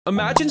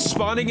Imagine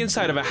spawning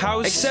inside of a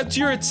house, except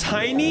you're a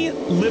tiny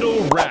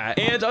little rat.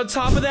 And on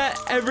top of that,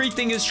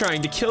 everything is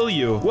trying to kill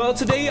you. Well,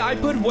 today I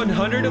put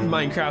 100 of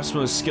Minecraft's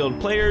most skilled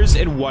players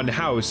in one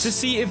house to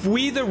see if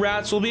we, the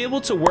rats, will be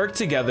able to work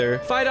together,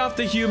 fight off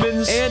the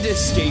humans, and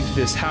escape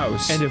this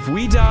house. And if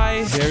we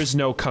die, there's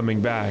no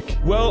coming back.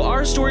 Well,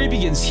 our story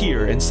begins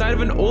here, inside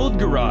of an old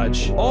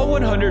garage. All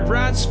 100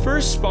 rats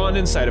first spawned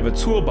inside of a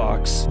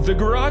toolbox. The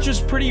garage was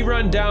pretty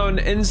run down,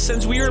 and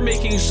since we were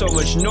making so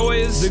much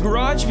noise, the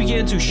garage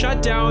began to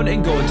shut down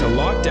and go into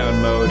lockdown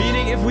mode,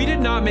 meaning if we did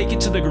not make it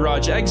to the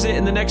garage exit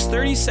in the next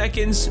 30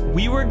 seconds,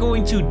 we were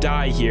going to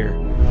die here.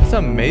 There's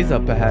a maze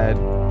up ahead.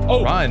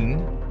 Oh,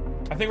 run.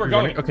 I think we're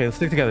going. Okay, let's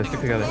stick together,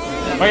 stick together.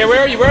 Okay, where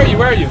are you? Where are you?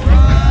 Where are you?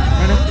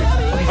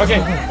 Okay.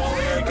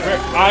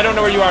 I don't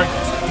know where you are.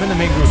 I'm in the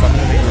main group, I'm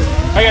in the main group.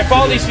 Okay,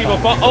 follow these people.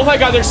 Oh my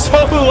god, they're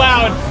so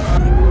loud.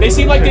 They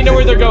seem like they know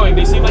where they're going.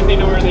 They seem like they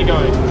know where they're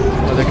going.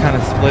 Oh, they're kind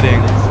of splitting.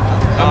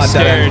 I'm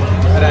scared.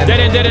 Dead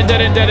end.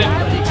 Dead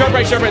end. Sharp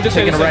right, this way,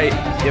 Taking this way.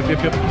 right. Yep.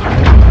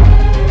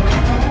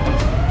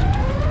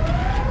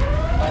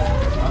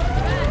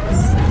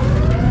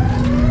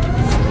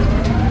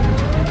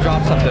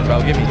 Drop something,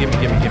 bro. Give me.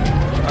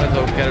 Might as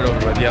well get it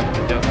over with. Yep.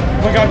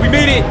 Oh my god, we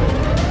made it.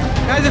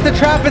 Guys, it's a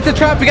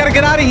trap. We gotta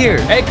get out of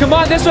here. Hey, come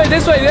on, this way.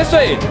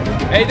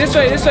 Hey, this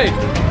way.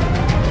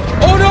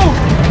 Oh no!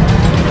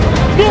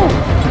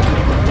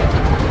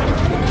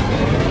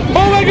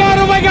 Oh my god!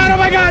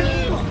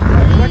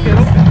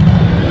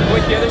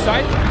 Wait, the other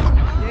side?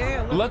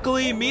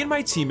 Luckily, me and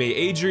my teammate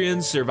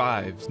Adriens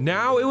survived.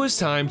 Now it was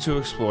time to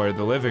explore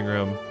the living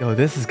room. Yo,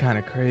 this is kind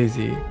of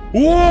crazy.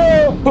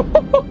 Whoa!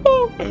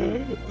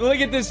 Look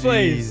at this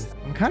place. Jeez.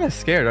 I'm kind of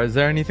scared. Is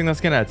there anything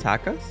that's gonna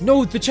attack us?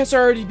 No, the chests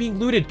are already being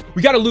looted.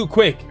 We gotta loot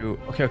quick. Ooh,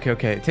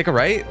 okay. Take a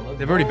right.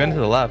 They've already been to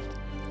the left.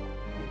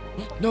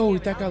 No,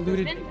 that got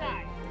looted.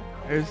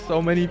 There's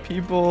so many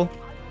people.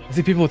 I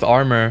see people with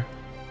armor.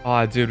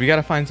 Oh, dude, we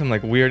gotta find some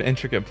like weird,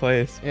 intricate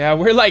place. Yeah,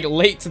 we're like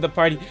late to the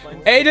party.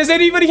 Hey, does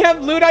anybody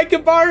have loot I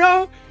can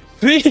borrow?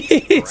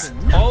 Please.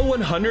 All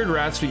 100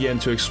 rats began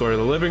to explore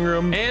the living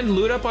room and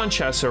loot up on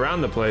chests around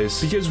the place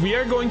because we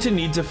are going to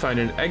need to find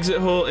an exit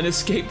hole and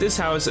escape this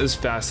house as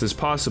fast as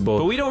possible.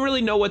 But we don't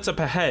really know what's up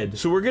ahead,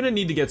 so we're gonna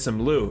need to get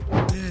some loot.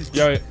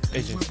 Yo,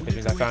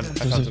 Adriens, I found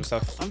some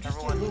stuff. You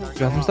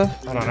got some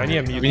stuff? Hold on, I need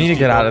to mute. We need to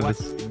get out of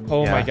this.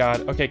 Oh my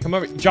god. Okay, come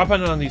over. Drop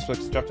down on these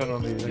flicks. Drop down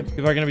on these.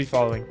 People are gonna be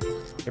following.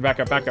 You're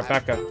back up. All right,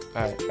 back up.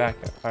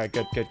 All right,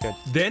 good.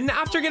 Then,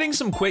 after getting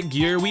some quick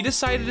gear, we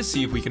decided to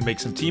see if we can make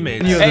some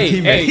teammates.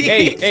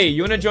 Hey,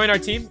 you wanna join our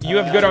team? You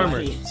have good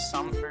armor.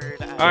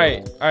 All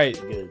right,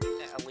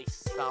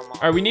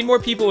 we need more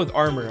people with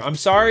armor. I'm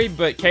sorry,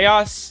 but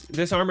Chaos,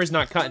 this armor is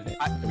not cutting it.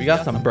 We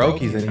got some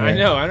brokies in here. I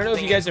know. I don't know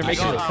if you guys are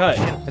making the cut.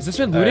 Has this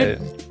been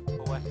looted?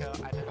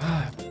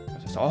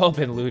 It's all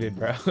been looted,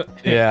 bro.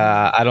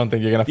 Yeah, I don't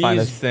think you're gonna find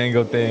a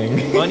single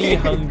thing. Money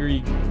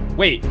hungry.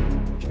 Wait.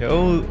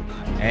 Yo,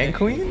 Ant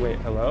Queen? Wait,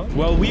 hello?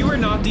 Well, we were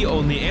not the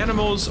only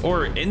animals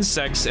or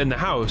insects in the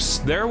house.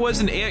 There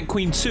was an ant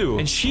queen too,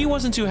 and she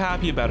wasn't too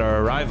happy about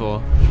our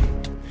arrival.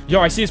 Yo,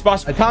 I see a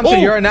boss. Thompson,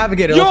 you're a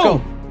navigator. Yo, let's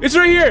go. It's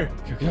right here.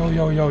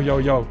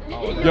 Yo.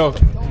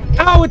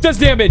 Ow, it does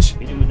damage.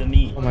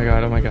 Oh my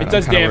god. It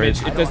does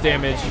damage.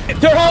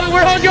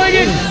 We're all going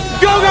in.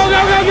 Go.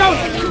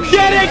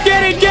 Get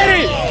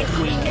it.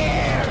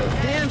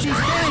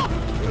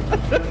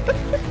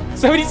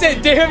 Somebody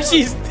said, damn,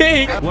 she's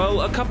thick.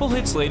 Well, a couple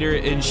hits later,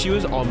 and she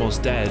was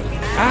almost dead.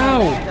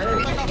 Ow.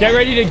 Get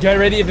ready.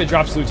 If it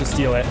drops loot, just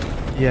steal it.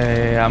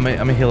 Yeah. I'm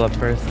gonna heal up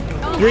first.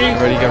 3.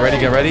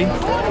 Get ready.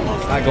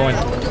 Not going.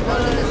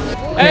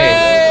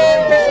 Hey!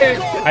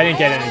 I didn't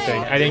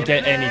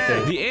get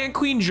anything. The ant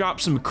queen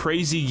dropped some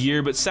crazy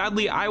gear, but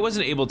sadly, I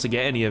wasn't able to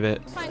get any of it.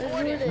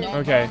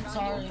 Okay.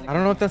 I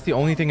don't know if that's the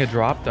only thing it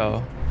dropped,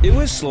 though. It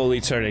was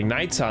slowly turning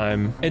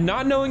nighttime, and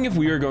not knowing if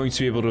we were going to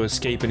be able to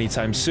escape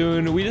anytime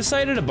soon, we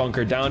decided to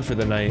bunker down for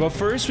the night. But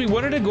first, we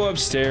wanted to go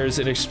upstairs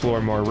and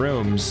explore more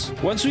rooms.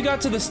 Once we got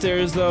to the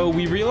stairs, though,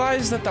 we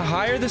realized that the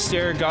higher the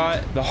stair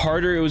got, the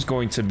harder it was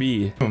going to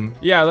be.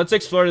 Yeah, let's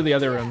explore to the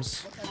other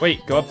rooms.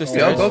 Wait, go up the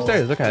stairs. Go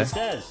upstairs, okay.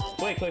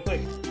 Quick.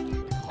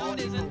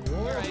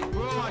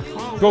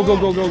 Go.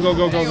 Okay.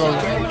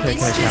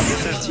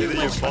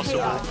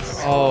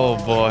 Oh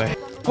boy.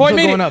 Oh, I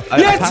made going it. Up.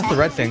 Yes! I passed the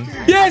red thing.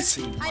 Yes!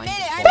 I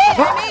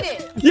made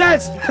it!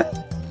 Yes!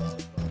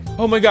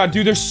 Oh my god,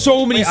 dude, there's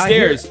so many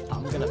stairs.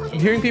 I'm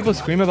hearing people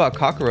scream about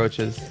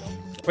cockroaches.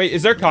 Wait,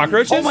 is there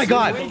cockroaches? Oh my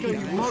god!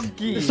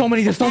 There's so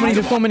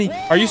many.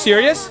 Are you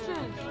serious?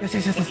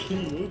 Yes.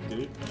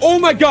 Oh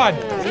my god!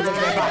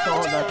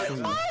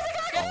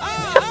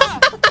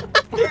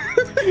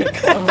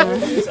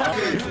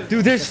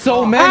 Dude, there's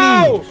so many!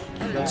 Ow!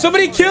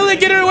 Somebody kill it!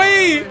 Get it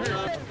away!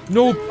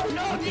 No.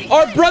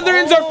 Our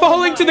brethrens are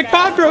falling to the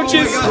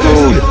cockroaches!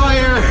 Dude!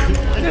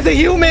 There's a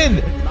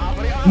human!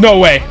 No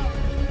way!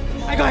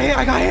 I got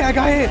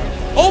hit!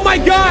 Oh my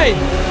god!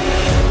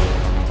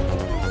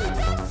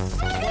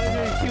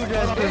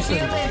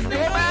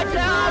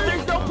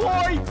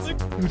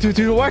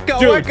 Dude,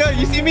 Oeca,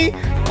 you see me?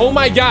 Oh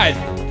my god!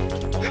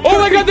 Oh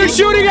my god, they're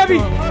shooting at me!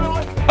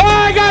 Oh,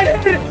 I got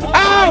hit!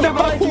 Ow!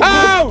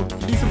 Ow!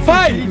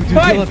 Fight!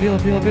 Fight! Heal up.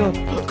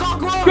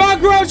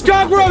 Cockroach!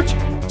 Cockroach!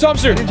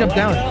 Dumpster! Jump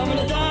down.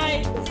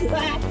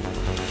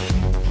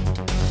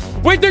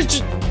 Wait,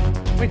 there's...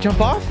 Wait,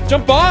 jump off?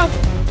 Jump off?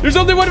 There's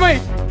only one way!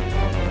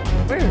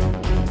 Where?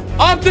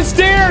 Up the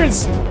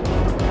stairs!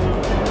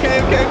 Okay,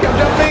 I'm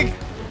jumping.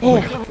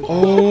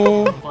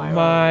 Oh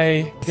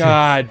my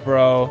god,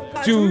 bro.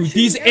 Dude,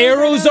 these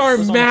arrows are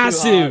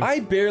massive. I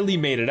barely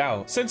made it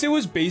out. Since it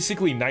was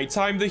basically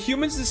nighttime, the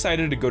humans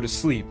decided to go to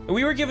sleep, and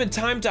we were given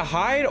time to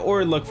hide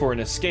or look for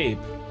an escape.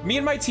 Me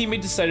and my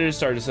teammate decided to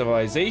start a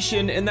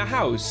civilization in the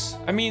house.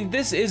 I mean,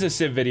 this is a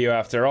Civ video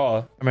after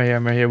all. I'm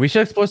right here. We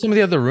should explore some of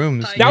the other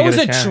rooms. That was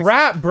a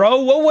trap,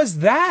 bro. What was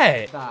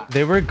that?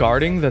 They were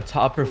guarding the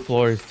upper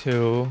floors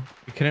too.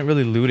 We couldn't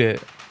really loot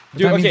it.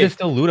 Dude, that means okay. there's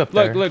still loot up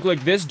there. Look.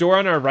 This door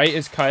on our right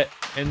is cut,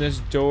 and this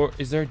door...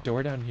 Is there a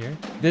door down here?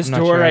 This I'm not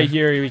door sure. right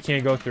here, we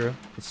can't go through.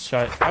 It's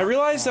shut. I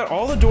realized that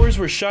all the doors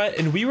were shut,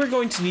 and we were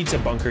going to need to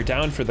bunker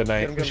down for the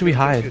night. Where should we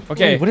hide?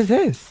 Okay. Wait, what is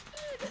this?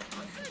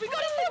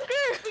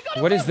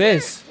 What is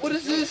this?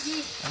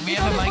 We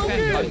have a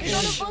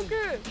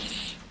bunker.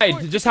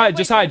 Just hide.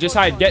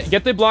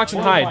 Get the blocks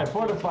and hide.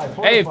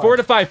 Hey,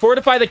 fortify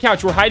the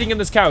couch. We're hiding in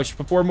this couch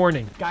before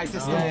morning. Guys,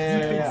 this is deep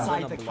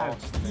inside the couch.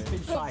 Deep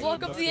inside.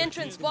 Block up the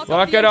entrance.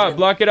 Block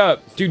it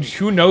up. Dude,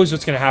 who knows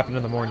what's gonna happen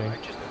in the morning?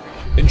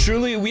 And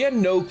truly, we had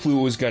no clue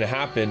what was going to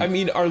happen. I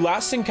mean, our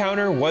last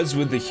encounter was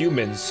with the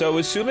humans, so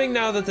assuming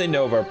now that they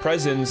know of our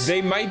presence,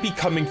 they might be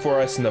coming for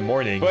us in the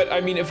morning. But I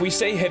mean, if we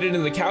stay hidden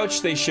in the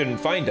couch, they shouldn't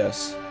find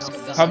us.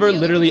 Cover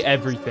literally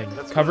everything.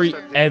 Cover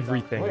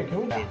everything.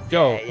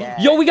 Yo,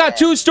 we got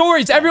 2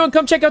 stories. Everyone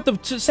come check out the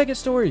second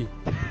story.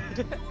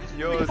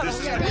 Yo, this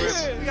is the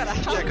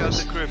crib. Check out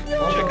the crib.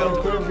 Check out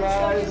the crib,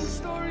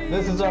 guys.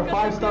 This is our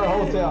 5-star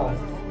hotel.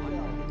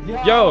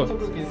 Yo,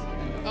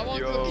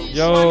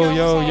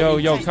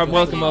 come,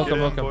 welcome.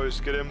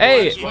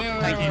 Hey,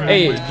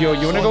 yo,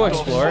 you wanna go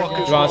explore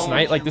last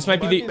night? Like, this might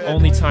be the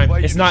only time.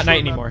 It's not night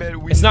anymore.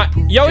 It's not,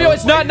 yo,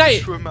 it's not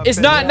night. It's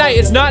not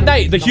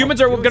night. The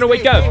humans are gonna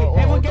wake up.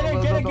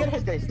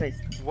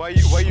 Why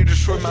you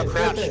destroy my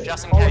bed?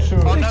 Just in case.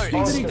 Oh no,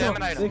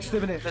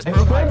 exterminator.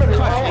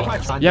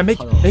 Yeah, make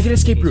an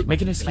escape route.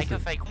 Make an escape Make a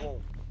route. fake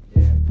wall.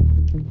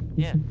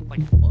 Yeah, like.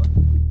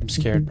 I'm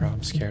scared, bro.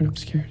 I'm scared.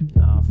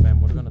 Nah,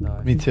 fam, we're gonna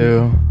die. Me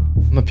too.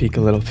 I'm gonna peek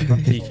a little bit.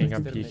 I'm peeking.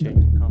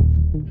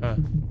 Huh.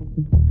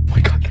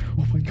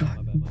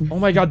 Oh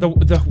my god. The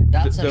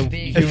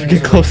If you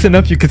get close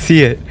enough, you can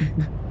see it.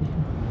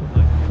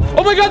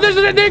 Oh my god, there's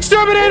the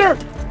exterminator!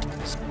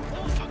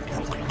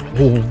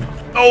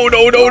 Oh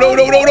no.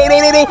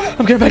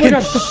 I'm getting back in.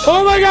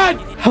 Oh my god!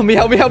 Help me.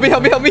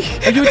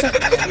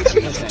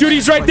 Dude,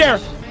 he's right there!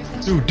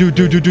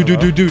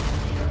 Dude.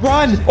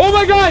 Run! Oh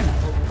my god!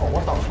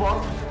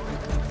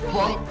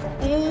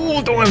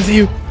 Oh, don't let him see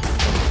you.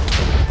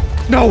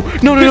 No.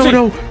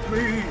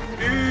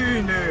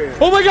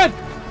 Oh my god!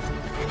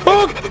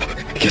 Oh!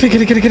 Get in.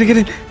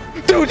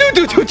 Dude.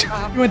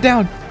 You went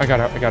down. I got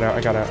out.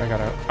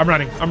 I'm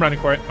running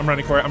for it.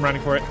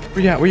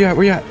 Where you at? Where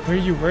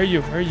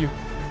are you?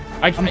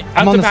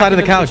 I'm on the side of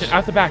the couch.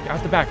 Out the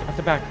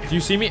back. Do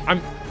you see me?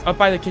 I'm up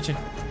by the kitchen.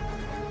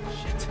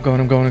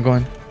 I'm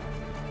going.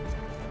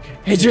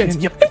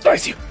 Adriens! Yep. I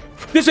see you.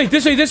 This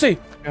way!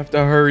 You have to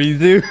hurry,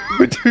 dude.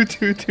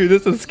 Dude,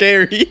 this is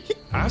scary.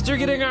 After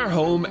getting our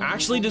home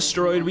actually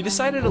destroyed, we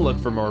decided to look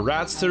for more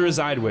rats to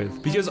reside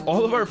with, because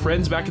all of our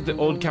friends back at the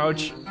old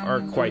couch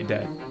are quite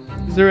dead.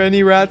 Is there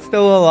any rats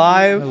still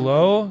alive?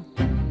 Hello?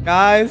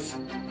 Guys?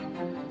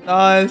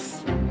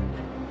 Us?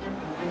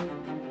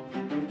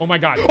 Oh my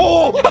god.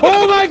 Oh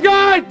my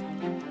god!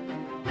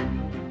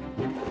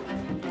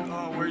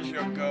 Oh, where's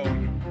your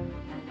going?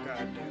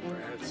 Goddamn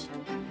rats.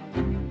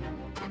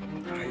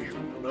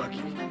 I'm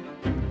lucky.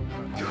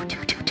 Dude.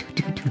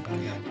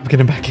 I'm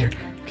getting back here.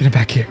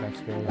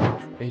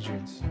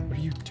 Adriens, what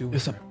are you doing?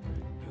 There's some...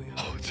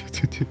 Oh,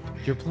 dude.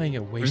 You're playing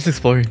it way We're just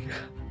exploring.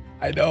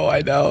 I know.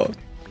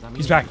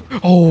 He's back.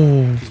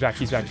 Oh. He's back.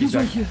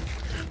 Right here.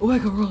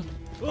 Oeca, run.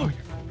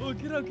 Oh,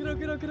 get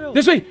out.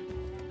 This way.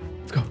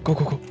 Let's go.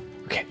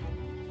 Okay.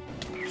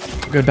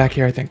 I'm good back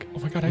here, I think. Oh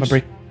my god, I'm gonna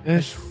break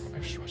this.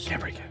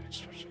 Can't break it.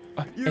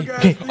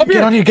 Okay,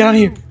 get on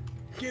here.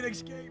 Can't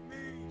escape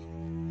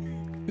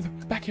me.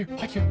 Back here.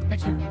 Okay.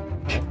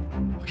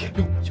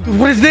 Dude,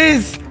 what is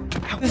this?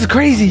 This is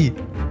crazy.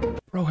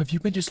 Bro, have you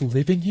been just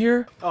living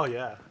here? Oh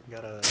yeah,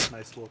 got a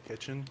nice little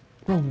kitchen.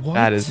 Bro, what?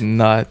 That is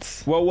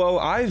nuts. Whoa,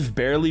 I've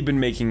barely been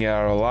making it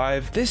out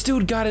alive. This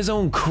dude got his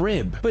own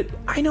crib. But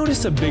I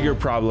noticed a bigger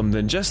problem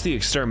than just the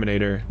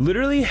exterminator.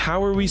 Literally,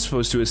 how are we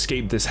supposed to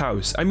escape this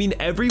house? I mean,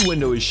 every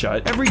window is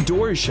shut, every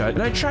door is shut,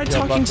 and I tried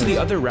talking to the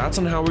other rats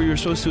on how we were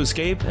supposed to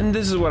escape, and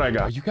this is what I Are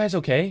got. you guys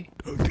okay?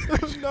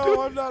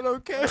 No, I'm not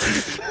okay.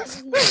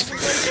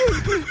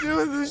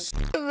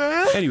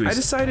 Anyways, I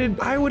decided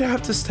I would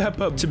have to step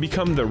up to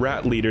become the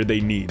rat leader they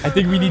need. I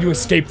think we need to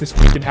escape this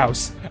freaking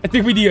house. I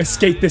think we need to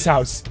escape this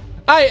house.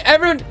 Alright,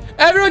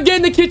 everyone get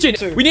in the kitchen.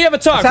 We need to have a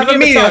talk. Let's have a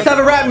meeting. Let's have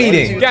a rat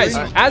meeting. Guys,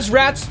 as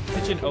rats,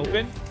 kitchen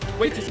open.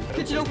 Wait,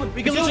 Kitchen open.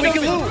 We can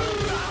loot.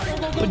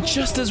 But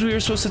just as we were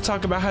supposed to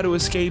talk about how to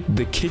escape,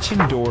 the kitchen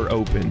door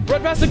opened.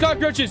 Run past the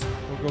cockroaches.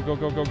 Go.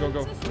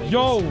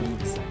 Yo,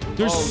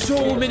 there's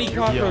so many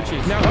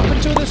cockroaches. Now, up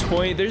until this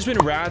point, there's been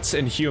rats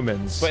and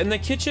humans. But in the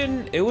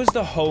kitchen, it was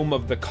the home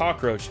of the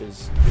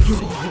cockroaches.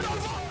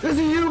 There's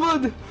a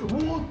human.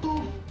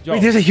 Yo.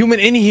 Wait, there's a human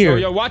in here.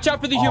 Yo, watch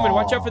out for the human.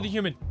 Watch out for the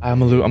human.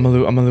 I'm a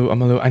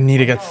loot. I need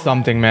to get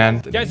something, man.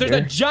 Guys, there's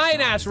a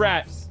giant ass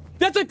rat.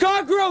 That's a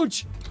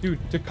cockroach. Dude,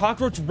 the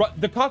cockroach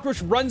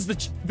runs the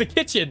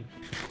kitchen.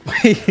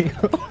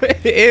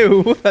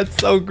 Ew, that's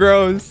so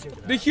gross.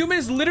 The human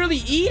is literally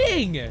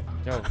eating. Yo,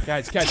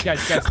 guys,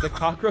 the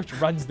cockroach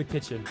runs the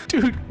kitchen.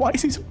 Dude, why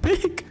is he so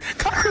big?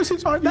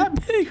 Cockroaches aren't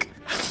that big.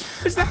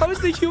 How has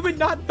the human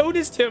not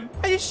noticed him?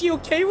 Why is she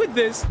okay with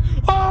this?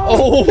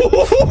 Oh.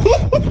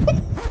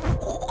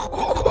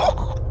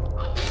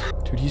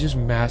 Dude, he's just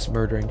mass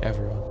murdering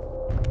everyone.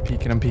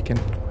 I'm peeking.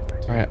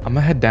 All right, I'm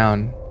gonna head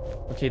down.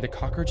 Okay, the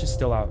cockroach is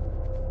still out.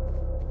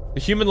 The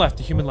human left.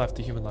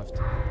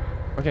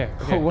 Okay.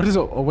 Oh, what is it?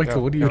 Oh, wait,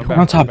 what are you doing?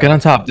 Get on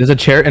top. There's a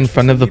chair in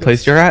front of the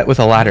place you're at with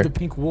a ladder.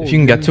 If you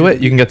can get to it,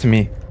 you can get to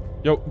me.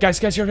 Yo,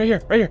 guys, right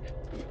here.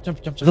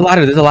 Jump. There's a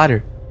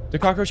ladder. The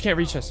cockroach can't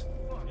reach us.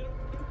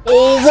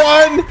 Oh,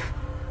 run!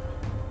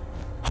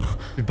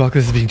 Dude, Buckus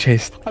is being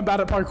chased. I'm bad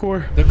at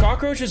parkour. The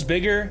cockroach is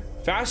bigger,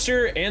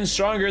 faster, and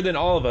stronger than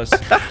all of us.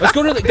 Let's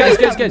go to the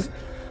guys.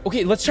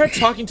 Okay, let's start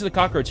talking to the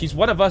cockroach. He's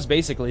one of us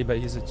basically, but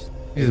he's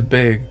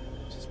big.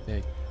 just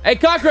big. Hey,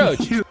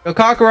 cockroach! A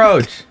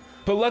cockroach.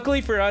 But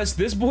luckily for us,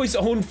 this boy's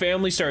own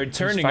family started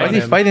turning Why on is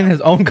he him. fighting his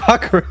own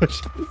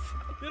cockroaches?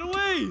 Get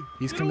away!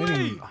 He's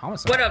committing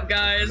homicide. What up,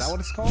 guys? Is that what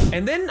it's called?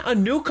 And then a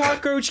new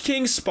cockroach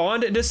king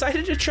spawned and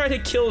decided to try to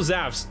kill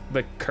Zaps,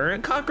 the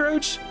current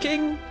cockroach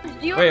king.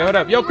 Wait, hold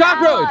up. Yo,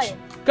 cockroach!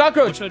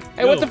 Cockroach!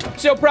 Hey, what the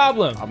fuck's your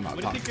problem? I'm not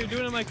What do you think you're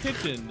doing in my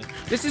kitchen?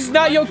 This is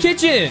not your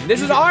kitchen.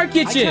 This is our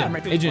kitchen.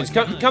 Adriens,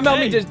 come help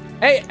me. Just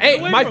hey,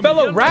 away my from me.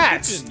 fellow Get out of my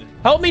rats. kitchen.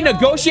 Help me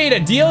negotiate a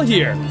deal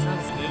here.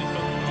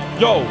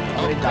 Yo,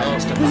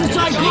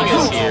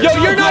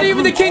 you're not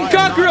even the king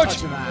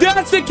cockroach.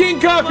 That's the king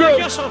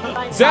cockroach.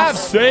 Zap,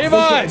 save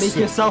us.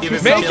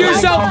 Make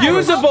yourself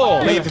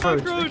usable.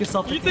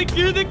 You think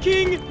you're the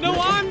king? No,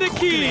 I'm the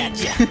king.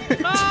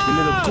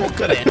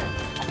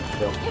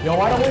 Yo,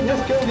 why don't we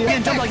just kill the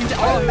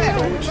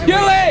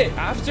Kill it.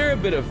 After a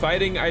bit of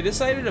fighting, I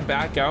decided to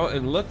back out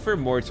and look for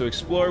more to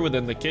explore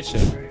within the kitchen.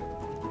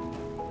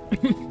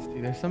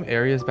 There's some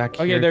areas back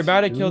here. Okay, they're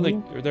about to kill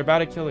too.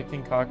 the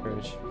king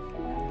cockroach.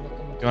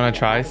 You want to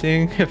try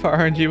seeing if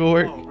RNG will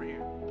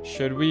work?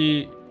 Should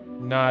we?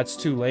 Nah, it's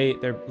too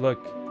late. Look.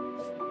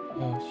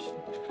 Oh, shit.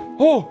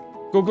 Oh,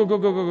 go.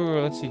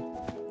 Let's see.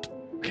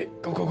 Okay,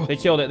 go. They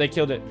killed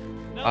it.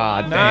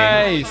 Ah, dang.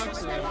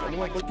 Nice.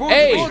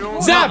 Hey,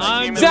 Zap.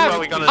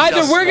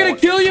 Either we're gonna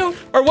kill you,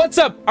 or what's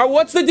up? Or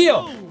what's the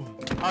deal?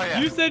 Oh, yeah.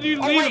 You said you'd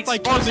leave if I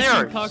killed the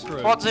king cockroach.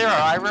 Spot zero,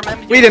 I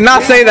remember. We did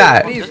not say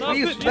that. Stop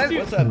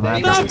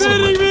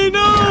hitting me, no!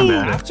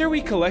 After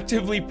we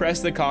collectively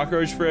pressed the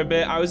cockroach for a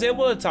bit, I was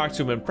able to talk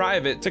to him in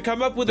private to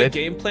come up with a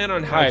game plan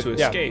on how Alright, to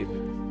yeah. escape.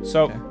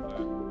 So,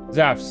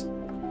 Zaps,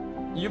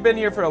 you've been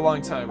here for a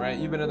long time, right?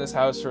 You've been in this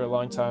house for a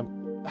long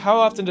time. How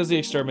often does the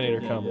exterminator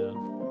come? Yeah.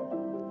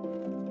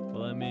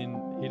 Well, I mean,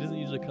 he doesn't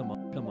usually come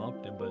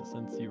often, but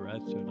since you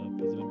rats showed up,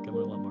 he's been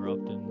coming a lot more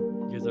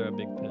often. You guys are a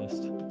big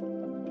pest.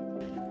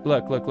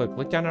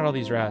 Look down at all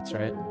these rats,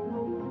 right?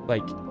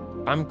 Like,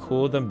 I'm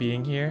cool with them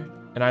being here,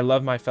 and I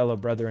love my fellow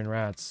brethren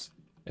rats.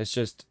 It's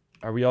just,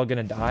 are we all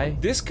gonna die?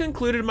 This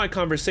concluded my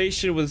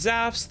conversation with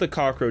Zaps, the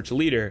cockroach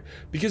leader,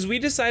 because we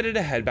decided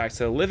to head back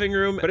to the living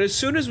room, but as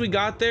soon as we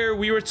got there,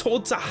 we were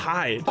told to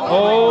hide.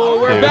 Oh,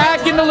 we're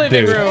back in the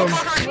living room.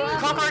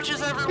 Cockroaches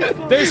everywhere.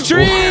 There's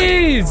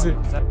trees!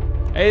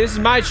 Hey, this is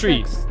my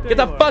tree. Get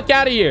the fuck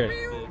out of here.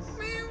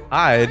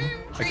 Hide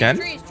again?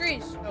 Trees.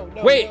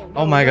 Wait.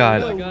 Oh my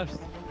god. Oh my gosh.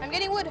 I'm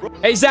getting wood.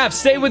 Hey, Zap,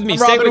 stay with me. I'm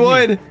Stay Robin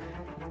with me.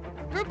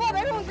 Wood. Group up,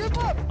 everyone, group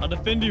up. I'll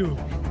defend you.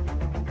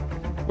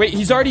 Wait,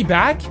 he's already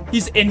back?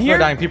 He's in here?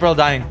 People are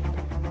dying.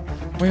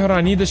 Wait, hold on.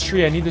 I need this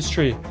tree. I'm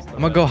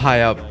gonna go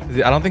high up.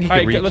 I don't think he All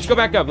can right, reach. let's go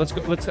back up.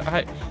 Let's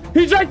hide.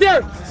 He's right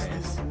there.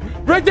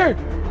 Right there.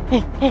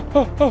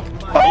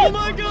 Oh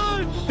my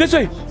god! This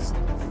way.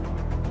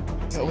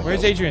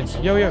 Where's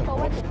Adriens? Yo.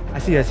 I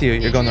see you.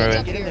 You're going the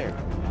right way.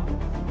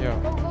 Yo.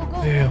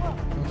 Yeah.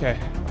 Okay.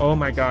 Oh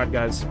my god,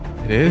 guys.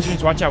 It is?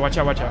 Adriens, watch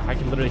out. I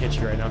can literally hit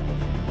you right now.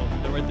 Oh,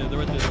 they're right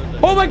there.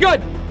 Oh my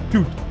god.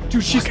 Dude,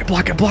 she's...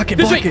 Block it.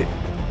 This way.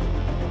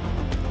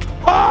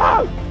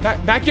 Ah!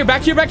 Back here.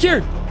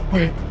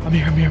 Wait, I'm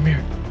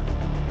here.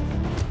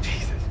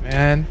 Jesus,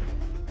 man.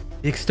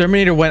 The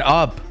exterminator went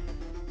up.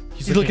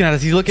 He's looking at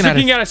us. He's looking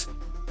at us.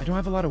 I don't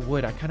have a lot of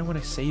wood. I kind of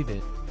want to save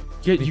it.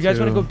 You guys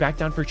want to go back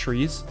down for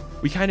trees?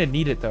 We kind of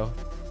need it though.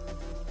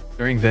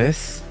 During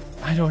this?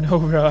 I don't know,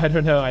 bro. I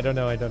don't know.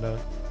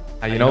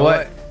 You know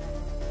what?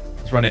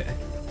 Let's run it.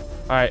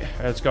 All right,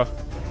 let's go.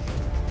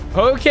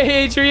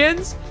 Okay,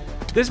 Adriens.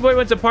 This boy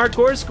went to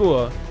parkour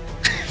school.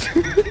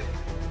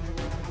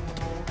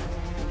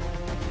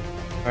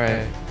 All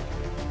right.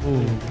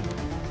 Ooh.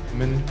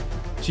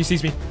 She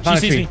sees me. She Found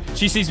a sees tree. me.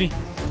 She sees me.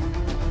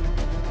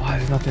 Oh,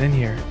 there's nothing in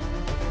here.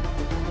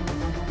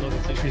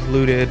 Tree's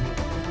looted.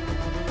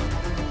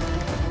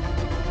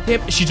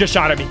 Damn, she just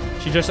shot at me.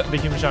 The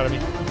human shot at me.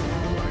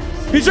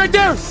 He's right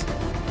there.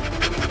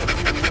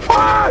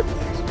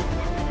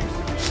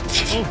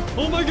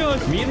 Oh my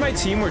god. Me and my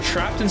team were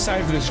trapped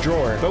inside of this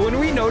drawer, but when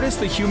we noticed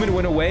the human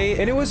went away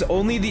and it was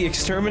only the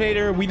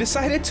exterminator, we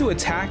decided to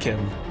attack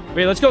him.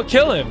 Wait, let's go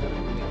kill him.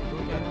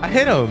 I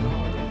hit him.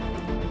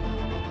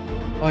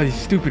 Oh, these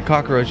stupid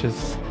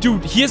cockroaches.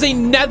 Dude, he has a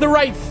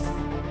netherite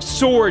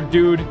sword,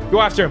 dude.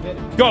 Go after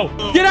him. Go.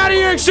 Get out of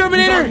here,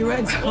 exterminator.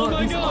 Oh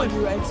my god.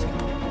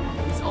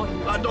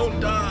 I don't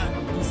die.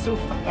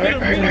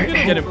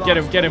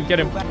 Get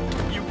him.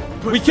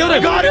 We killed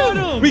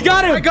him. We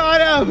got him. I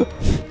got him.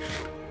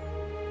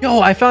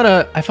 Yo, I found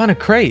a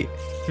crate.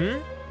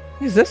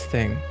 What is this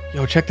thing?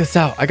 Yo, check this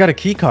out. I got a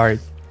key card.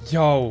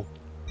 Yo.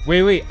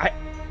 Wait.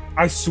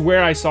 I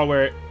swear I saw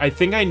where. I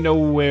think I know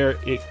where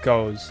it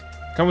goes.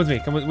 Come with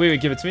me. Wait,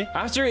 give it to me.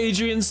 After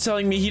Adrian's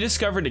telling me he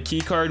discovered a key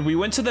card, we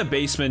went to the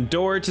basement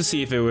door to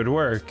see if it would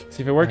work.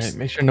 See if it works. All right,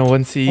 make sure no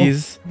one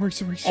sees. It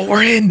works. Oh,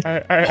 we're in.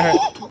 All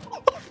right.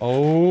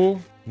 Oh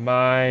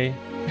my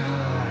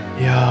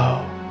god.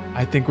 Yo,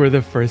 I think we're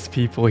the first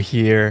people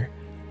here.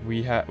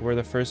 We're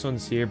the first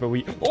ones here, but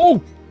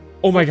oh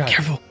my god.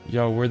 Careful.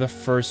 Yo, we're the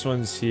first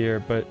ones here,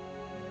 but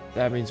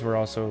that means we're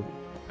also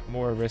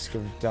more risk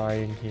of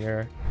dying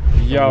here.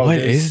 Yo, what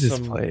is this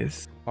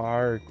place?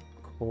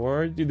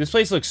 Parkour? Dude, this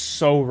place looks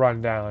so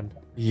run down.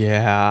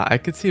 Yeah, I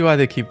could see why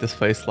they keep this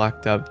place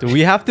locked up. Do we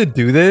have to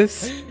do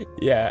this?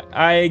 Yeah,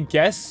 I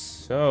guess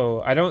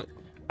so. I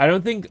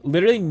don't think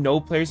literally no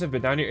players have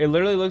been down here. It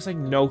literally looks like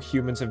no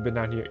humans have been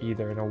down here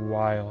either in a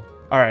while.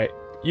 All right,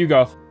 you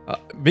go.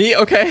 Me?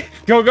 Okay.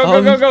 Go.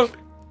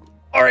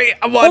 All right,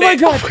 I'm on it.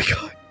 God. Oh my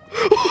god.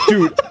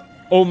 Dude.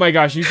 Oh my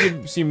gosh, you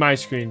should see my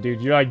screen,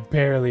 dude. You're like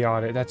barely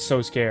on it. That's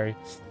so scary.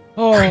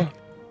 Oh,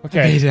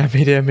 okay.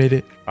 I made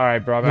it. All right,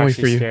 bro. I'm I'll wait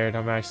actually for you.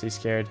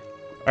 scared.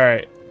 All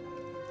right.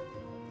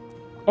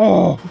 Oh.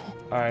 All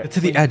right. Get to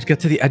the edge. Get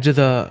to the edge of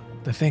the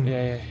thing.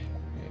 Yeah.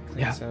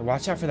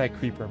 Watch out for that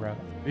creeper, bro.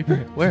 Creeper?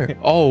 Where?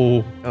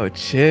 Oh,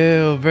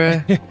 chill,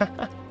 bruh.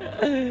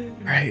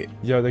 Right.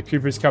 Yo, the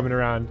creeper's coming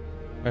around.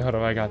 Wait, hold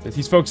on. I got this.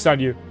 He's focused on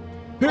you.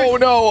 Oh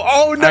no!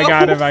 Oh no!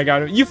 I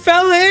got him. You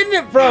fell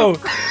in, bro.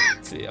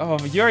 Oh,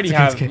 you already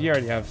have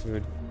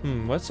food.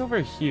 What's over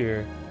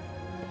here?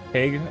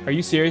 Pig? Are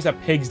you serious?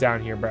 That pig's down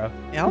here, bro.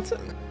 Yeah,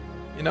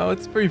 you know,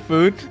 it's free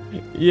food.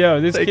 Yo,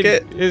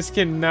 this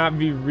cannot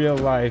be real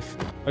life.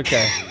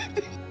 Okay.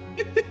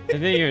 I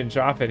didn't even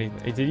drop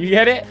anything. Did you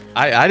get it?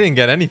 I didn't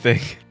get anything.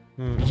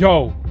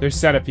 Yo, there's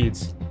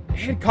centipedes.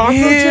 And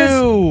cockroaches.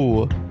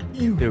 Ew.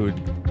 Dude.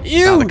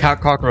 Ew. The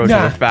cockroaches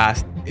are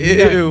fast.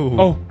 Ew.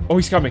 Oh,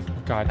 he's coming. Oh,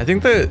 God. I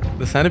think the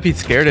centipede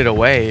scared it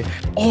away.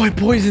 Oh, it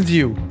poisons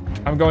you.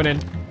 I'm going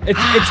in. Its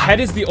head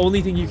is the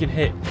only thing you can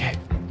hit. Okay.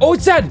 Oh,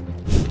 it's dead. All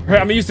right,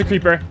 I'm gonna use the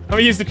creeper.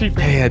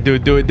 Yeah, do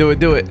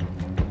it.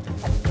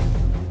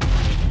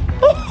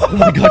 Oh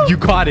my god, you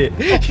caught it.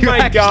 You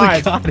actually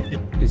got it.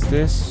 Is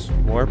this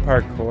more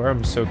parkour?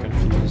 I'm so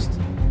confused.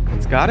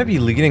 It's gotta be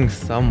leading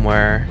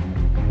somewhere.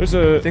 I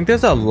think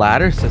there's a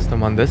ladder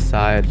system on this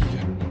side.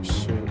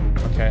 Shoot.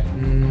 Okay.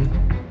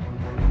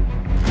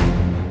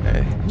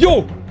 Okay.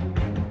 Yo!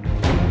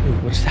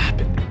 Dude, what just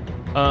happened?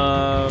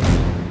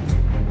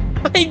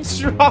 I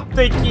dropped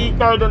the key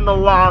card in the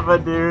lava,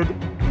 dude.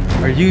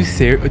 Are you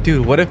serious?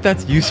 Dude, what if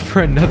that's used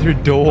for another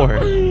door?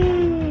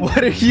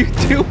 What are you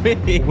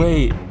doing?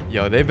 Wait.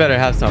 Yo, they better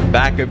have some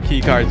backup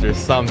key cards or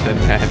something,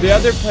 man. The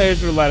other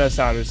players would let us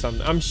out or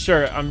something. I'm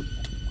sure.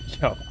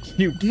 Yo,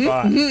 you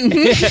bot.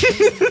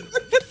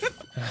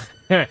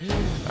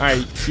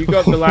 Alright, you go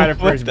up the ladder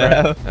first,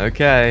 bro.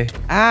 Okay.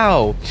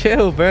 Ow.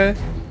 Chill, bro.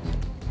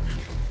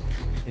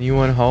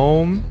 Anyone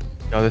home?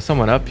 Yo, there's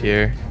someone up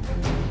here.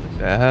 What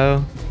the hell?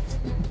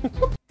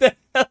 What the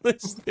hell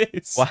is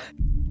this? What?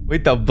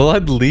 Wait, the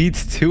blood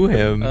leads to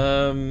him.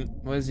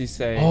 What does he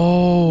say?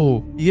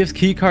 Oh, he gives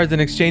key cards in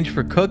exchange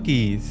for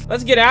cookies.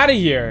 Let's get out of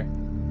here.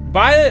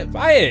 Buy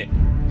it.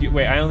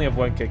 Wait, I only have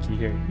one cookie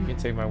here. You can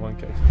take my one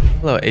cookie.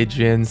 Hello,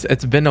 Adriens.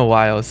 It's been a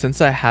while since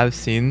I have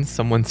seen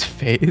someone's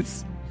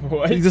face.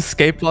 What? Please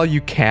escape while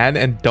you can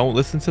and don't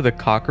listen to the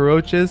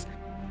cockroaches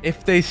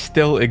if they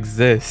still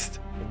exist.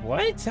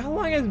 What? How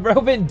long has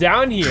bro been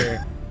down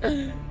here?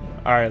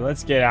 All right,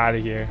 let's get out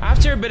of here.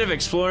 After a bit of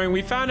exploring,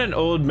 we found an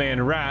old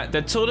man rat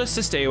that told us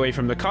to stay away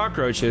from the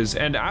cockroaches,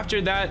 and after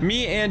that,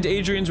 me and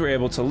Adriens were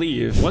able to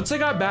leave. Once I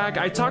got back,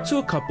 I talked to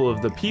a couple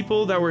of the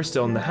people that were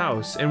still in the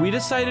house, and we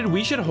decided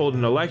we should hold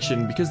an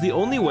election because the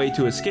only way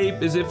to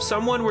escape is if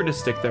someone were to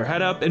stick their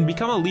head up and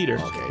become a leader.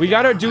 Okay. We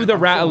gotta do the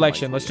rat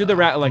election. Let's do the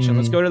rat election.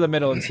 Let's go to the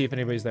middle and see if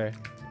anybody's there.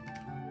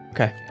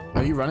 Okay.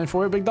 Are you running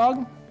for it, big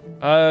dog?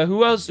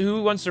 Who else?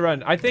 Who wants to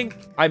run? I think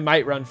I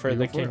might run for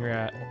the king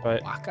rat,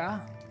 but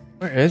Oeca?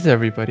 Where is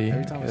everybody?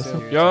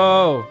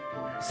 Yo,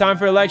 it's time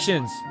for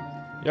elections.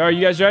 Yo, are you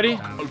guys ready?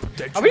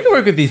 Oh, we can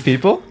work with these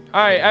people.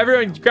 All right,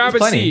 everyone, grab a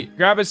plenty. seat.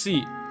 Grab a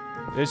seat.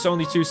 There's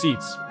only 2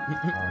 seats.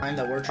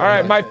 All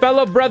right, my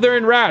fellow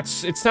brethren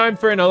rats, it's time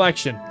for an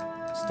election.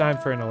 It's time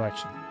for an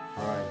election.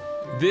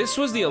 This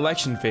was the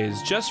election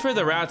phase, just for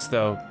the rats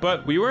though,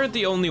 but we weren't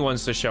the only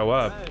ones to show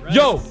up.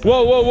 Yo,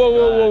 whoa, whoa, whoa,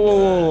 whoa, whoa,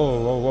 whoa,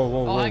 whoa, whoa,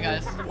 whoa, whoa. Oh, hi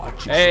guys.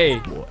 Hey,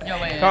 Yo,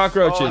 wait.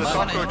 cockroaches.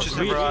 Cockroaches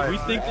I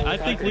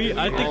arrived. think we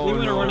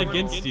want to run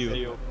against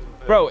you.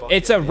 Bro,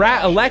 it's a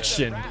rat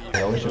election.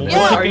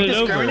 Yeah, Are you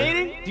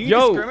discriminating?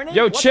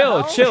 Yo,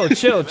 chill.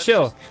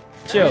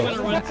 We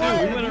want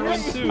to run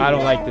too. I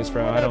don't like this,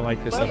 bro. I don't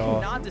like this at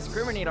all. Not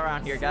discriminate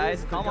around here,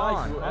 guys. Come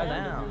on, calm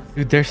down.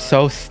 Dude, they're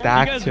so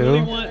stacked do too.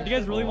 you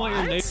guys really want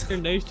your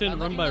nation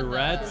run by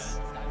rats?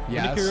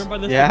 Yes. You run by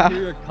the Yeah.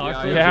 superior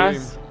cockroaches?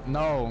 Yes.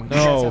 No. You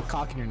No. guys have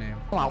cock in your name.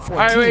 All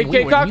right, wait,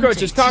 okay,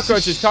 cockroaches.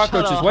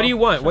 What do you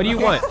want? What do you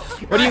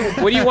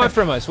want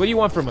from us? We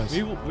want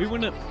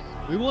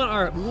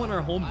our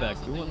home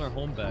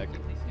back.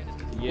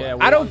 Yeah.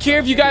 I don't care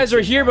if you guys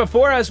are here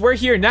before us. We're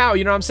here now.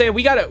 You know what I'm saying?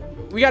 We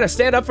gotta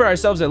stand up for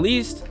ourselves at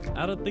least.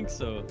 I don't think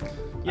so.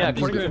 Yeah,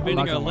 According to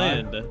invading our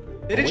land.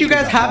 Didn't you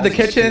guys have the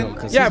kitchen?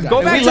 Yeah,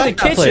 go back to the left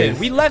that kitchen. place.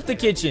 We left the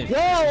kitchen.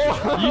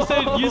 You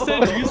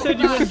said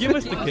you wouldn't give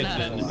us the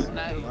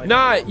kitchen.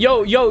 Nah,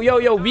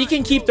 yo. We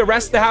can keep the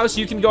rest of the house.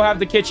 You can go have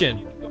the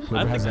kitchen.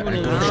 I think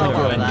we want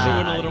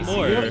a little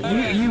more. You want a little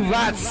more. You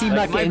rats seem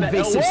like an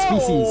invasive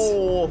species.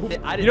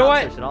 You know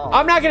what?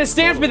 I'm not gonna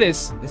stand for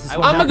this.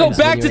 I'm gonna go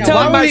back to Why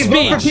telling would my we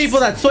vote for speech. people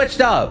that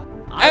switched up?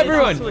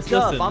 Everyone,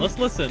 Let's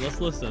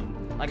listen.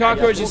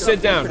 cockroaches,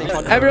 sit down.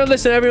 Everyone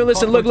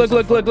listen.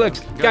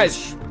 Look.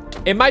 Guys,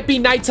 it might be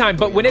nighttime,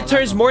 but when it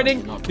turns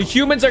morning, the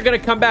humans are gonna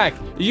come back.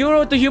 You know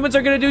what the humans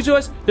are gonna do to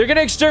us? They're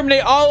gonna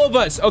exterminate all of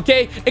us,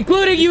 okay?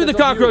 Including you, the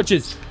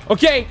cockroaches,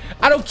 okay?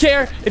 I don't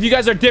care if you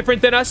guys are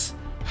different than us.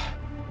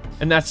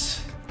 And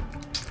that's...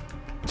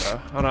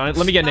 hold on,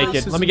 let me get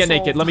naked.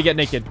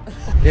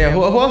 Yeah,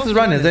 who else is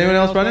running? Is anyone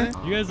else running?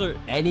 You guys are...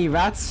 Any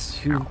rats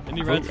want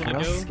to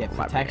go? get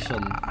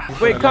protection.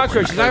 Wait,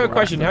 cockroaches, I have a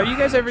question. Have you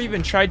guys ever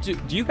even tried to...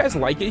 Do you guys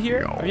like it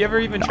here? Have you ever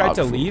even tried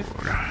to leave?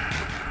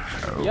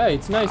 Yeah,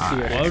 it's nice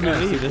here. Why would we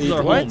leave? This is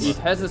our What? home. It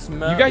has a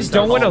smell. You guys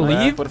don't want to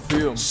leave?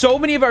 Perfume. So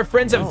many of our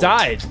friends have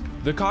died.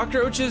 The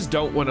cockroaches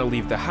don't want to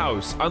leave the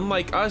house.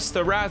 Unlike us,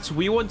 the rats,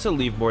 we want to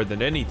leave more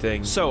than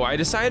anything. So I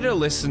decided to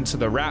listen to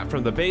the rat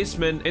from the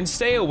basement and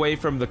stay away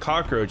from the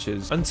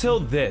cockroaches until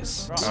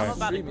this.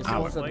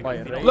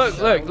 Look.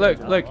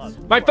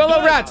 My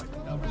fellow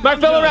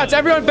rats,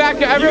 everyone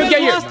back, everyone get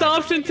here. lost the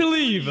option to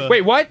leave.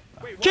 Wait, what?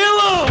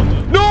 Kill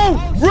him!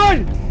 No,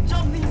 run!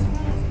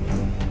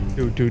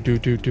 Do.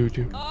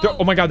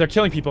 Oh my God, they're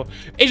killing people.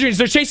 Adriens,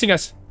 they're chasing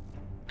us.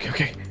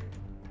 Okay.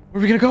 Where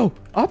are we gonna go?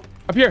 Up?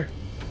 Up here.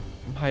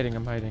 I'm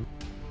hiding.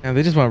 And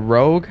they just went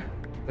rogue. Is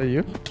that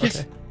you?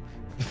 Yes. Okay.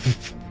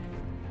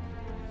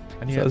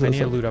 I need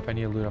to loot up on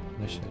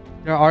this shit.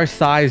 They're our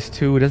size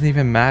too. It doesn't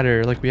even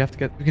matter. Like we have to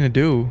get. What are we gonna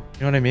do?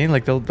 You know what I mean?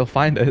 Like they'll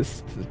find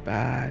us. This is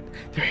bad.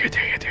 They're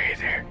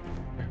here.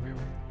 Where?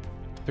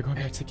 They're going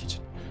back to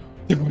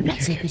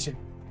the kitchen.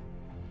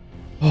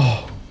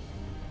 Oh.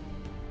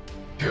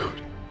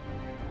 Dude.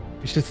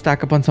 We should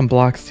stack up on some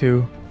blocks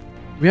too.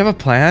 Do we have a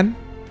plan?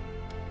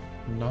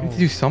 No. We need to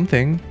do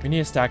something. We need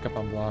to stack up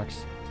on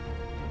blocks.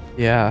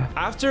 Yeah.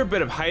 After a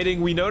bit of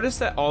hiding, we noticed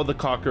that all the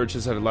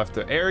cockroaches had left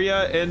the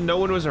area and no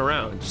one was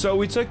around. So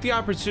we took the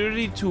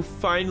opportunity to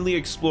finally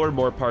explore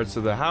more parts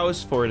of the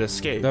house for an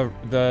escape.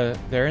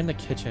 They're in the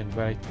kitchen,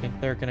 but I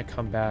think they're gonna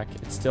come back.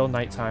 It's still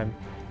nighttime.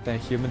 The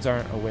humans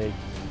aren't awake.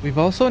 We've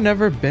also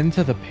never been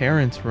to the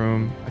parents'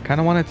 room. I kind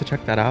of wanted to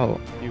check that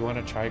out. Do you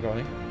want to try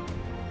going?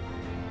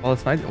 While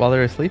it's night, while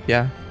they're asleep,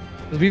 yeah.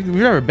 'Cause we've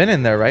never been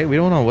in there, right? We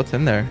don't know what's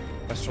in there.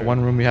 That's The true.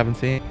 one room we haven't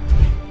seen.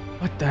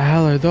 What the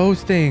hell are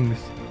those things?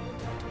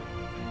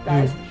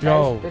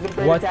 Yo,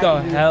 what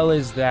the hell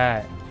is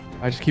that?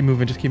 I just keep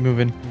moving. I'm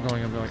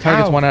going.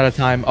 Targets Ow. one at a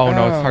time. Oh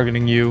no, it's Ow.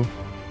 targeting you.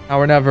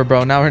 Now or never,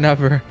 bro. Now or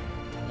never.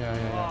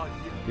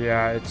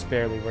 Yeah, it's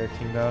barely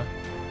working though.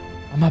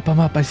 I'm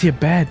up. I see a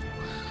bed.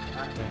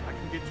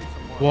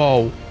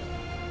 Whoa.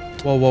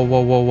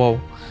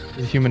 There's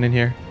a human in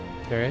here.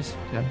 There is?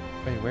 Yeah.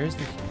 Wait, is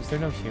there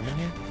no human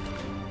here?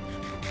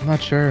 I'm not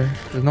sure.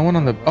 There's no one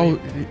on the... Oh,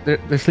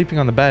 they're sleeping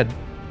on the bed.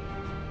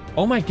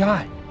 Oh my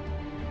God.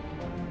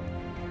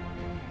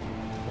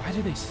 Why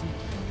do they sleep?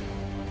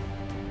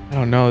 I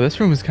don't know. This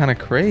room is kind of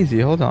crazy.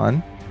 Hold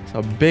on. It's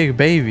a big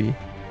baby.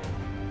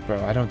 Bro,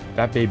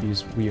 that baby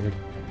is weird.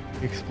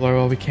 We explore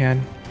all we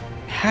can.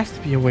 There has to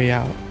be a way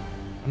out.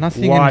 I'm not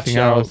seeing Watch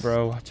anything out, else.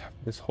 bro. Watch out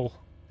for this hole.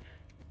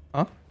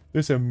 Huh?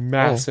 There's a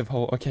massive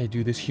hole. Okay,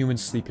 dude, this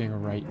human's sleeping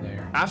right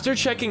there. After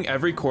checking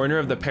every corner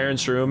of the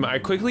parents' room, I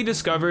quickly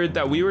discovered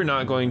that we were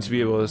not going to be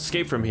able to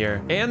escape from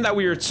here, and that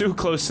we were too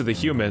close to the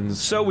humans,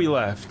 so we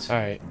left. All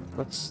right,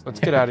 let's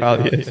get out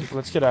of here. Probably.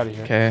 Let's get out of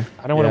here. Okay.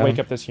 I don't want to yeah. wake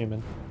up this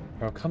human.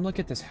 Bro, come look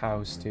at this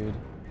house, dude.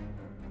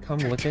 Come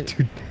look at.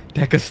 Dude,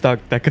 Deca's stuck.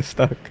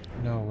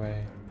 No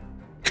way.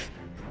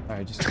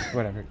 Alright, just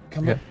whatever.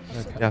 Come on.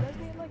 Yeah.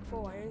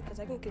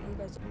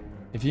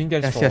 If you can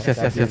get us full,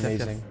 that'd be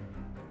amazing.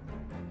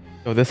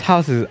 Yo, this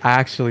house is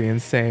actually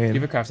insane. Do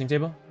you have a crafting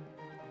table?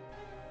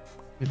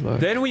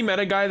 Then we met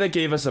a guy that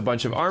gave us a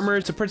bunch of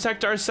armor to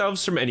protect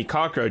ourselves from any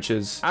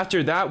cockroaches.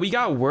 After that, we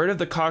got word of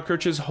the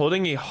cockroaches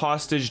holding a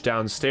hostage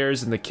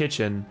downstairs in the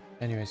kitchen.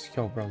 Anyways,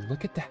 yo, bro,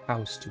 look at the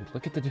house, dude.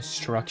 Look at the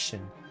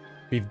destruction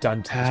we've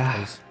done to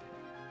this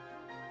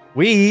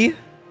place.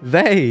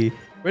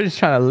 We're just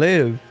trying to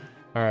live.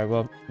 All right,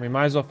 well, we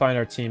might as well find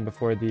our team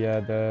before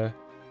the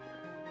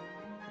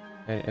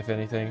if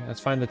anything. Let's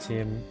find the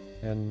team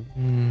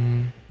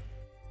and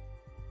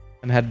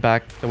head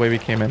back the way we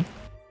came in.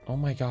 Oh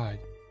my god.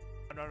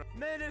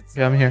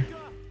 Yeah, I'm here.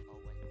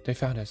 They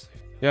found us.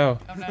 Yo.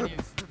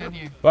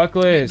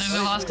 Buckley's.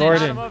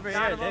 Gordon.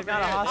 They've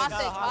got a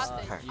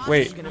hostage.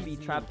 Wait. You're gonna be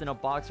trapped in a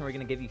box and we're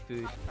gonna give you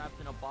food.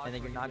 And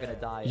then you're not gonna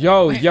die.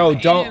 Yo,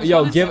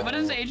 don't give.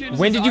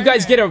 When did you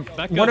guys get a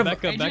one of?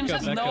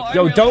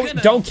 Yo,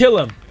 don't kill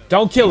him.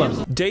 Don't kill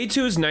him. Day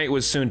 2's night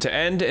was soon to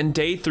end, and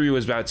day 3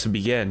 was about to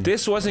begin.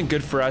 This wasn't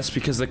good for us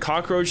because the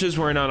cockroaches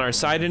weren't on our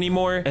side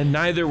anymore, and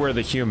neither were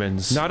the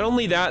humans. Not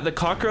only that, the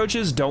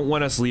cockroaches don't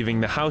want us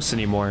leaving the house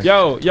anymore.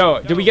 Yo,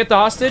 did we get the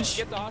hostage?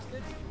 He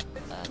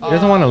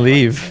doesn't want to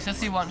leave. He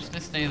says he wants to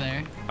stay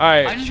there.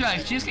 Alright. I just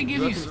realized she just can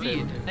give you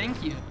speed.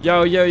 Thank you.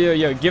 Yo,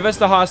 give us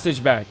the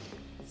hostage back.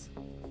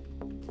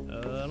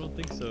 I don't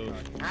think so.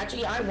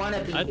 Actually, I want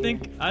to be. I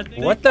think.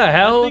 What the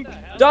hell?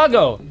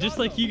 Doggo! Just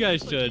like you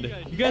guys should.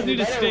 You guys need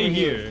to stay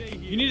here.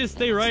 You need to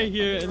stay right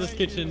here in this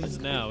kitchen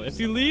now.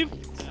 If you leave,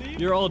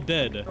 you're all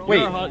dead.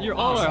 Wait. You're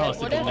all our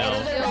hostages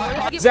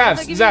now.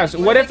 Zaps,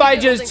 what if I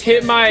just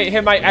hit my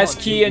S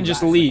key and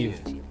just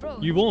leave?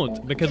 You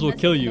won't, because we'll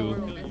kill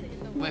you.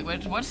 Wait,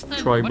 what's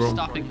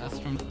stopping us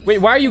from? Wait,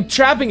 why are you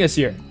trapping us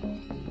here?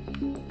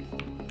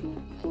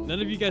 None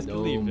of you guys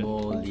can leave.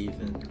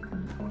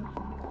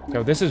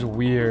 Yo, this is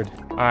weird.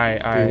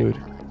 Alright.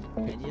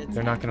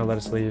 They're not gonna let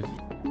us leave.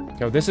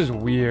 Yo, this is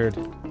weird.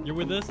 You're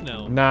with us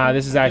now. Nah,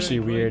 this is actually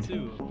weird.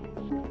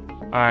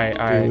 Alright.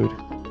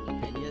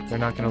 They're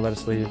not gonna let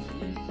us leave.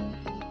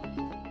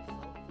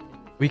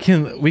 We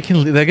can.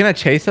 They're gonna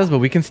chase us, but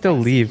we can still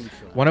leave.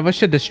 One of us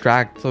should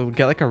distract. So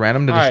get like a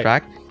random to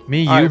distract.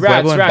 Me, you,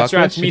 Bravo, and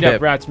Rats, meet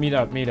up.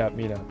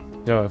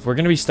 Yo, if we're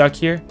gonna be stuck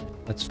here,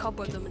 let's book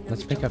for it.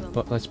 Let's make a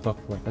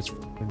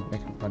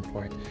run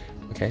for it.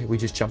 Okay, we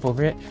just jump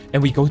over it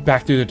and we go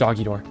back through the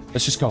doggy door.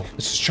 Let's just go.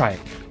 Let's just try it.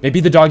 Maybe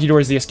the doggy door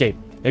is the escape.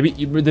 Maybe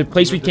the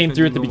place we came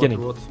through at the beginning.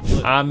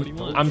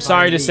 I'm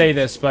sorry to say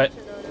this, but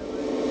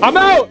I'm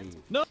out.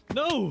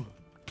 No!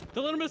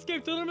 Don't let him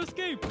escape!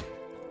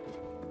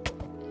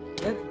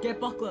 Get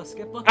Buckless.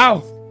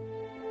 Ow!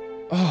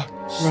 Oh,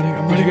 I'm running.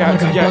 I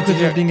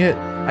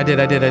did.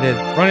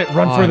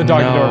 Run for the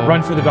doggy door.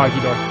 Run for the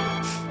doggy door.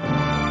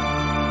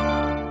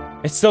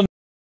 It's still.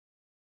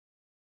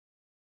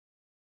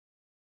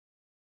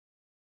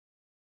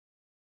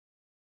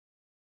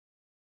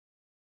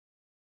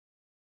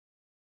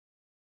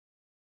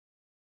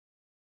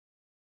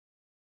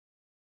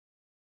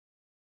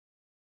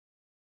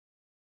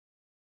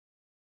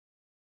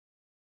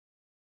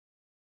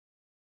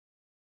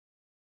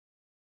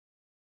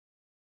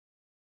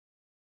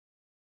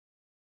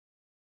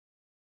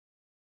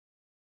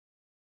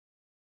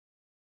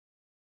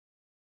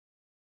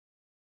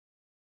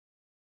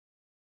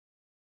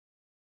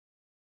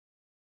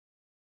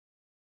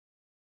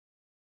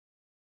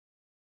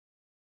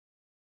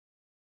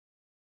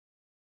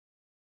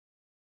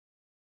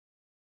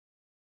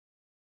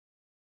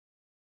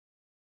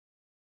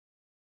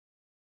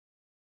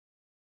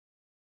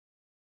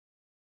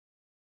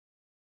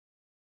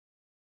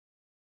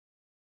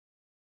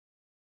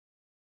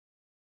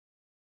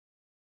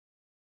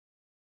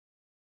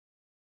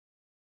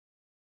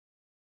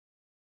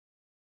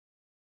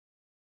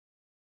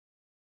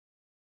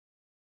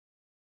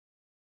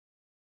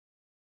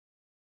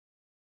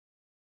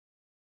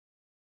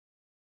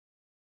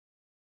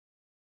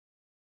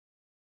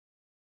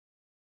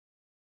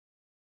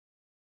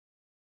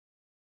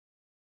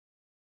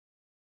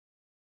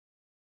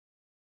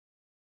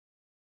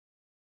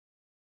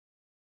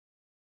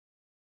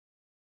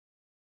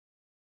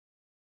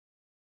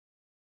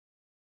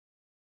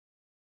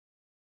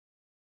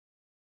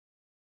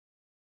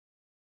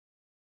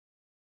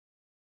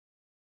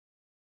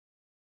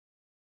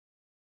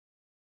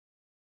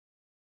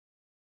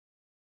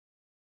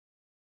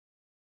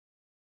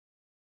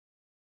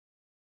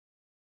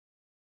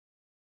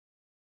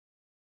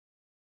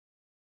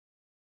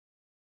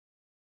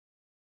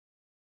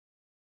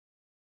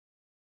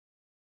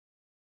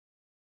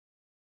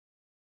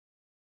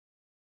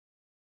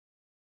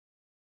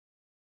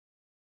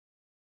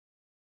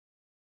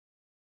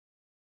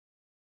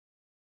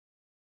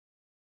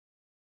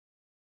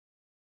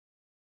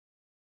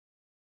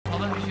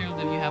 Hold on, sure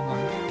that you have one.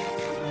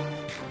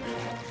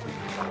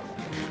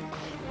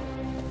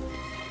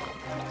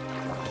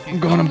 I'm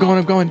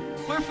going.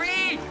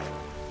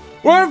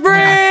 We're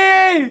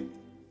free!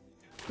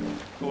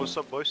 What's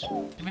up, boys?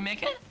 Did we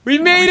make it? We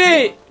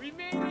made it!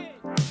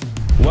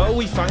 Well,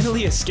 we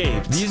finally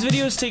escaped. These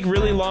videos take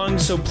really long,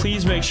 so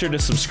please make sure to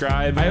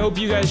subscribe. I hope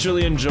you guys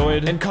really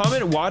enjoyed, and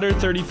comment water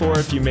 34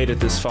 if you made it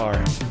this far.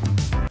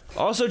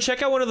 Also,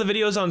 check out one of the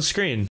videos on screen.